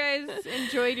 Glad you guys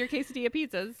enjoyed your quesadilla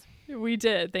pizzas. We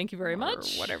did. Thank you very Or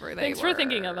much. whatever they Thanks for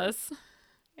thinking of were. us.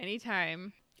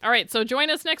 Anytime. All right, so join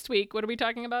us next week. What are we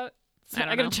talking about? I don't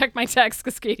gotta know. check my text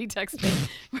because Katie texted me.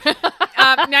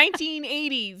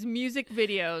 1980s music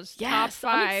videos. Yes,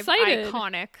 Top I'm 5 excited.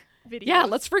 iconic videos. Yeah,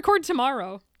 let's record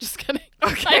tomorrow. Just kidding.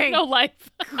 I Okay. have no life.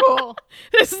 Cool.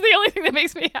 This is the only thing that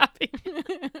makes me happy.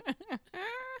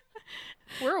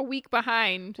 We're a week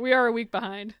behind. We are a week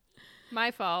behind.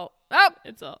 My fault. Oh,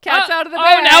 It's all Cat's out of the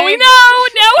Oh, now we bag. know.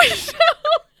 Now we know.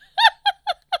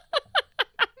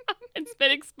 It's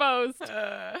been exposed. in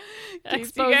case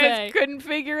Expose. you guys couldn't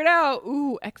figure it out.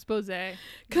 Ooh, expose.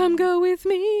 Come go with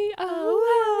me.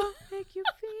 Oh, make you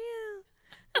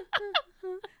feel.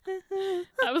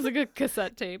 That was a good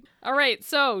cassette tape. All right,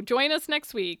 so join us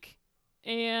next week.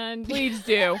 And Please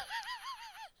do.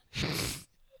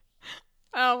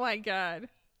 Oh my God.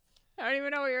 I don't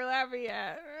even know what you're laughing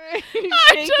at. You're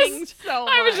shaking so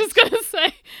much. I was just going to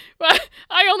say, well,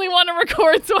 I only want to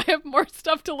record so I have more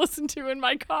stuff to listen to in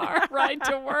my car ride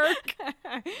to work.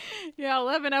 Yeah,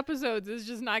 11 episodes is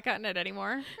just not cutting it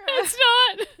anymore. It's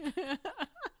not.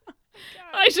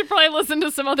 I should probably listen to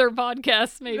some other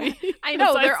podcasts, maybe. I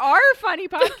know, besides, there are funny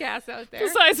podcasts out there.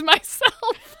 besides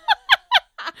myself.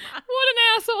 What an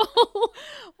asshole.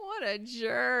 What a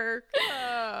jerk.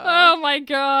 Oh my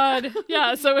God.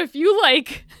 Yeah, so if you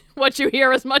like what you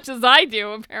hear as much as I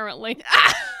do, apparently,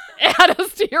 add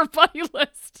us to your buddy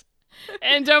list.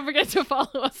 And don't forget to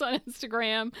follow us on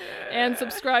Instagram and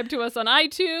subscribe to us on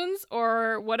iTunes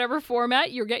or whatever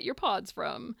format you get your pods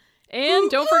from. And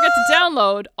don't forget to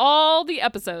download all the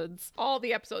episodes. All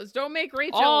the episodes. Don't make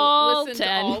Rachel All listen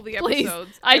 10. to all the Please.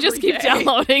 episodes. I just every keep day.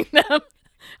 downloading them.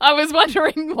 I was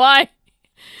wondering why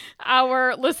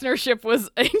our listenership was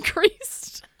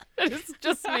increased. It's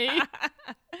just me.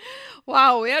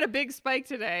 Wow, we had a big spike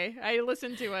today. I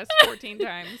listened to us 14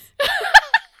 times.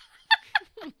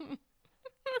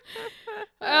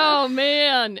 Oh,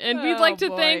 man. And we'd like to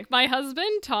boy. thank my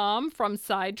husband, Tom, from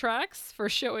Sidetracks for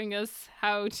showing us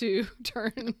how to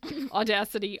turn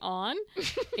Audacity on.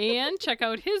 And check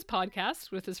out his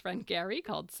podcast with his friend Gary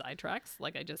called Sidetracks,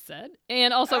 like I just said.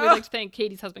 And also, we'd like to thank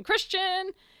Katie's husband,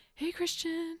 Christian. Hey,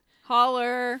 Christian.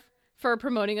 Holler. For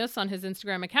promoting us on his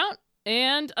Instagram account.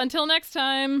 And until next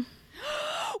time.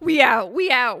 We out,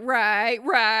 right.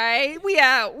 We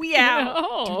out.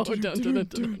 Oh, dun, dun, dun,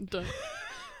 dun, dun.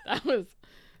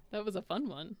 That was a fun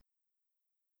one.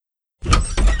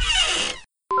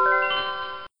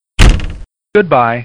 Goodbye.